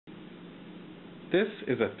This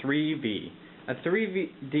is a 3V. A 3D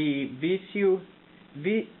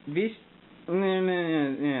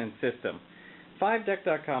system.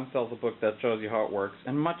 5deck.com sells a book that shows you how it works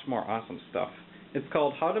and much more awesome stuff. It's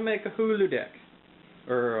called How to Make a Holodeck,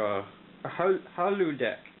 or a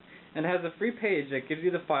Holodeck, and it has a free page that gives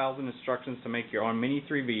you the files and instructions to make your own mini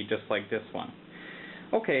 3V just like this one.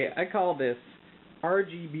 Okay, I call this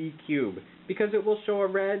RGB Cube because it will show a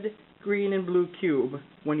red, green, and blue cube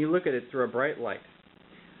when you look at it through a bright light.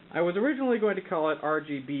 I was originally going to call it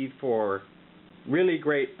RGB for really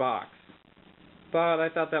great box, but I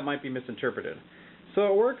thought that might be misinterpreted. So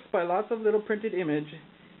it works by lots of little printed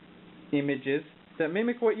images that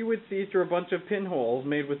mimic what you would see through a bunch of pinholes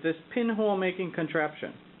made with this pinhole making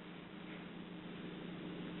contraption.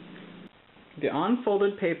 The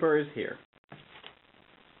unfolded paper is here.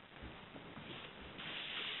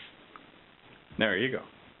 There you go.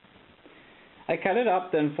 I cut it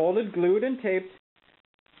up, then folded, glued, and taped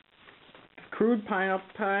the crude final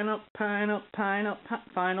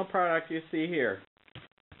product you see here.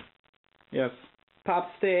 Yes, pop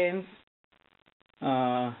stains,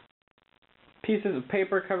 pieces of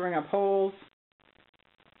paper covering up holes.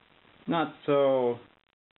 Not so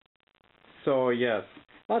yes.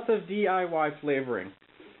 Lots of DIY flavoring.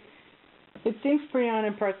 It seems pretty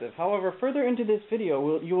unimpressive. However, further into this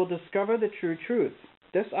video, you will discover the true truth.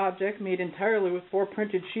 This object, made entirely with 4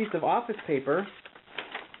 printed sheets of office paper,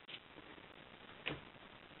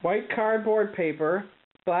 white cardboard paper,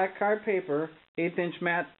 black card paper, 1/8"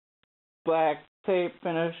 matte black tape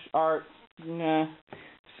finish art,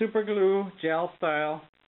 super glue, gel style,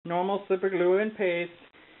 normal super glue and paste,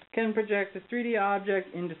 can project a 3D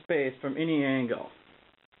object into space from any angle.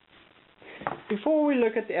 Before we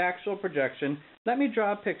look at the actual projection, let me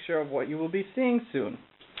draw a picture of what you will be seeing soon.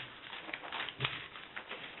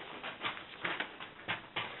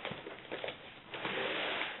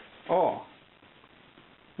 Oh,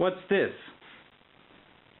 what's this?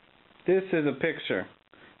 This is a picture.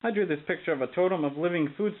 I drew this picture of a totem of living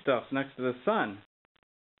foodstuffs next to the sun,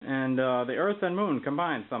 and the earth and moon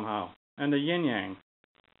combined somehow, and the yin-yang.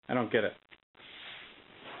 I don't get it.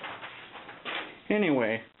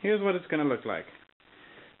 Anyway, here's what it's going to look like.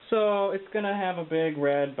 So, it's going to have a big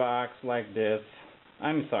red box like this.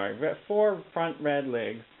 I'm sorry, 4 front red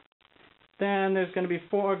legs. Then there's going to be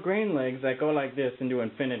 4 green legs that go like this into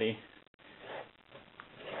infinity.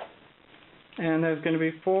 And there's going to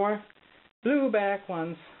be 4 blue back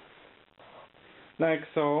ones, like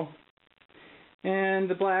so. And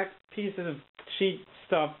the black piece of sheet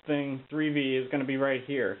stuff thing, 3V, is going to be right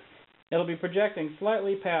here. It'll be projecting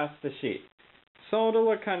slightly past the sheet. So it'll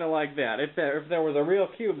look kind of like that, if there was a real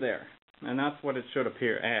cube there. And that's what it should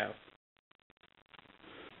appear as.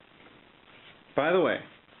 By the way,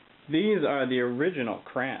 these are the original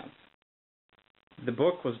crayons. The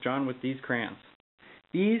book was drawn with these crayons.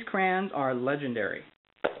 These crayons are legendary.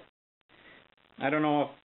 I don't know if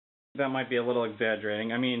that might be a little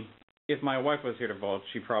exaggerating. I mean, if my wife was here to vote,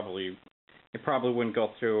 it probably wouldn't go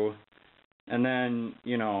through. And then,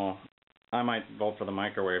 you know, I might vote for the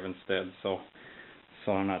microwave instead, so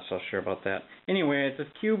I'm not so sure about that. Anyway, it's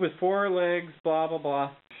a cube with 4 legs, blah, blah,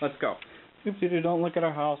 blah. Let's go. Oopsie, don't look at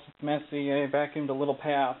our house. It's messy. I vacuumed a little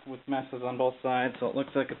path with messes on both sides, so it looks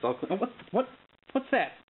like it's all clean. Oh, what's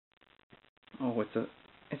that? Oh, it's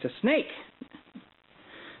a snake.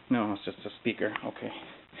 No, it's just a speaker. Okay.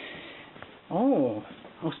 Oh,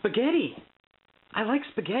 spaghetti. I like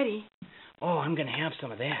spaghetti. Oh, I'm going to have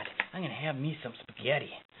some of that. I'm going to have me some spaghetti.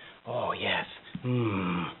 Oh, yes.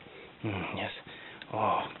 Yes.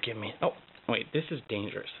 Oh, give me... Oh, wait, this is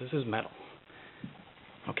dangerous. This is metal.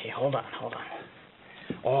 Okay, hold on.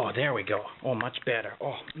 Oh, there we go. Oh, much better.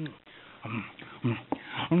 Oh,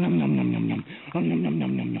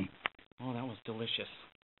 Oh, that was delicious.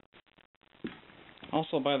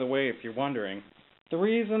 Also, by the way, if you're wondering, the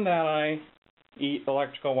reason that I eat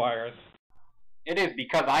electrical wires, it is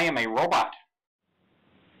because I am a robot.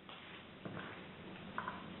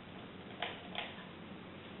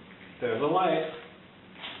 There's a light.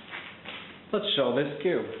 Let's show this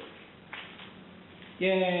cube.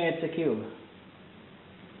 Yay, it's a cube.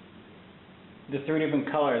 The 3 different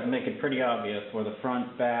colors make it pretty obvious where the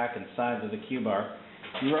front, back, and sides of the cube are.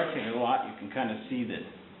 If you rotate it a lot, you can kind of see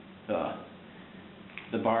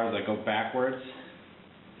the bars that go backwards.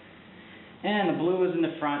 And the blue is in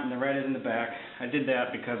the front and the red is in the back. I did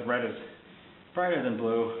that because red is brighter than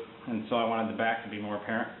blue, and so I wanted the back to be more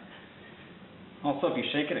apparent. Also, if you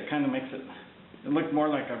shake it, it kind of makes it look more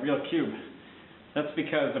like a real cube. That's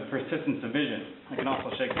because of persistence of vision. I can also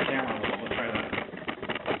shake the camera a little. We'll try that.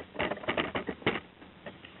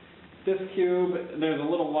 This cube, there's a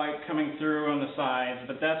little light coming through on the sides,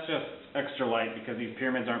 but that's just extra light because these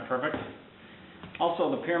pyramids aren't perfect. Also,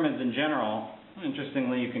 the pyramids in general,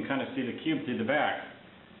 interestingly, you can kind of see the cube through the back.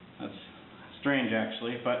 That's strange,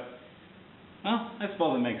 actually, but, well, I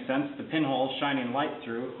suppose it makes sense. The pinholes shining light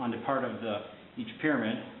through onto part of each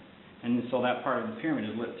pyramid, and so that part of the pyramid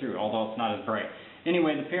is lit through, although it's not as bright.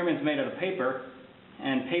 Anyway, the pyramid's made out of paper,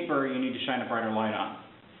 and paper you need to shine a brighter light on.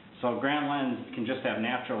 So GRAN lens can just have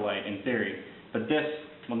natural light in theory, but this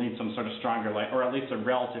will need some sort of stronger light, or at least a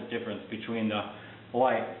relative difference between the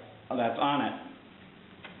light that's on it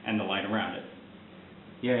and the light around it.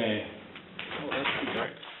 Yay. Oh, that's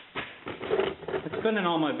great. It's been in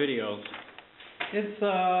all my videos. It's,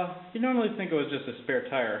 you normally think it was just a spare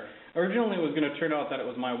tire. Originally it was going to turn out that it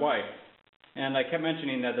was my wife, and I kept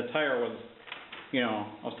mentioning that the tire was, you know,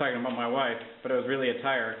 I was talking about my wife, but it was really a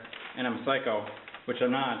tire, and I'm psycho. Which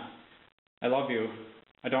I'm not. I love you.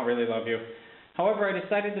 I don't really love you. However, I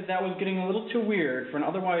decided that that was getting a little too weird for an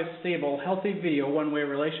otherwise stable, healthy video one-way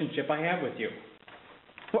relationship I have with you.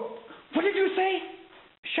 What did you say?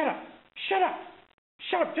 Shut up. Shut up.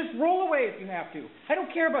 Shut up. Just roll away if you have to. I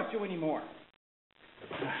don't care about you anymore.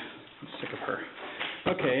 I'm sick of her.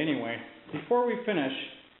 Okay, anyway, before we finish,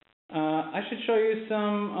 I should show you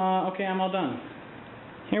some, okay, I'm all done.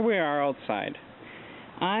 Here we are outside.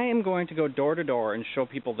 I am going to go door to door and show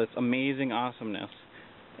people this amazing awesomeness.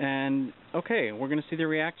 And, okay, we're going to see their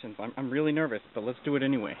reactions. I'm really nervous, but let's do it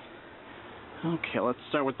anyway. Okay, let's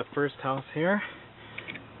start with the first house here.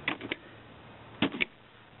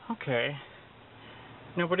 Okay.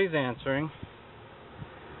 Nobody's answering.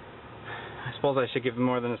 I suppose I should give them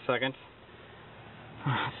more than a second.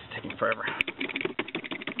 This is taking forever.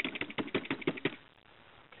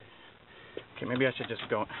 Okay, maybe I should just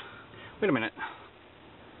go... Wait a minute.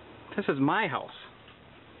 This is my house.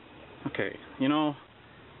 Okay, you know,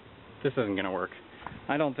 this isn't going to work.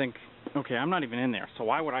 I don't think... Okay, I'm not even in there, so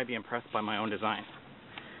why would I be impressed by my own design?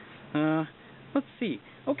 Let's see.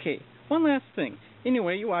 Okay, one last thing.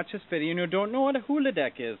 Anyway, you watch this video and you don't know what a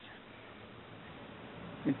holodeck is.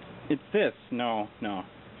 It's this. No.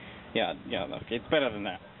 Yeah, okay, it's better than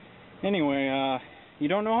that. Anyway, you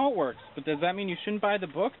don't know how it works, but does that mean you shouldn't buy the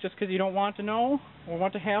book just because you don't want to know or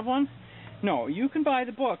want to have one? No, you can buy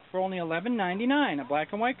the book for only $11.99, a black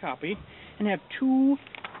and white copy, and have 2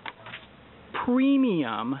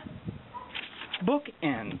 premium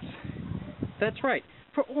bookends. That's right.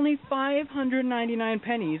 For only 599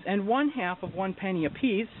 pennies and 1/2 of 1 penny a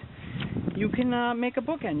piece, you can make a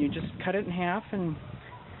bookend. You just cut it in half, and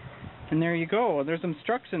there you go. There's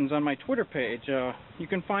instructions on my Twitter page. You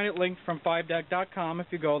can find it linked from 5deck.com if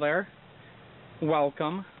you go there.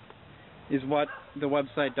 Welcome is what the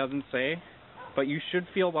website doesn't say, but you should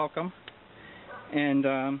feel welcome.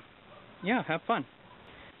 And, yeah, have fun.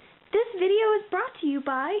 This video is brought to you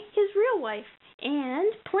by his real wife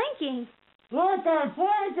and planking. Look, I'm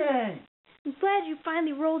planking! I'm glad you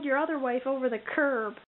finally rolled your other wife over the curb.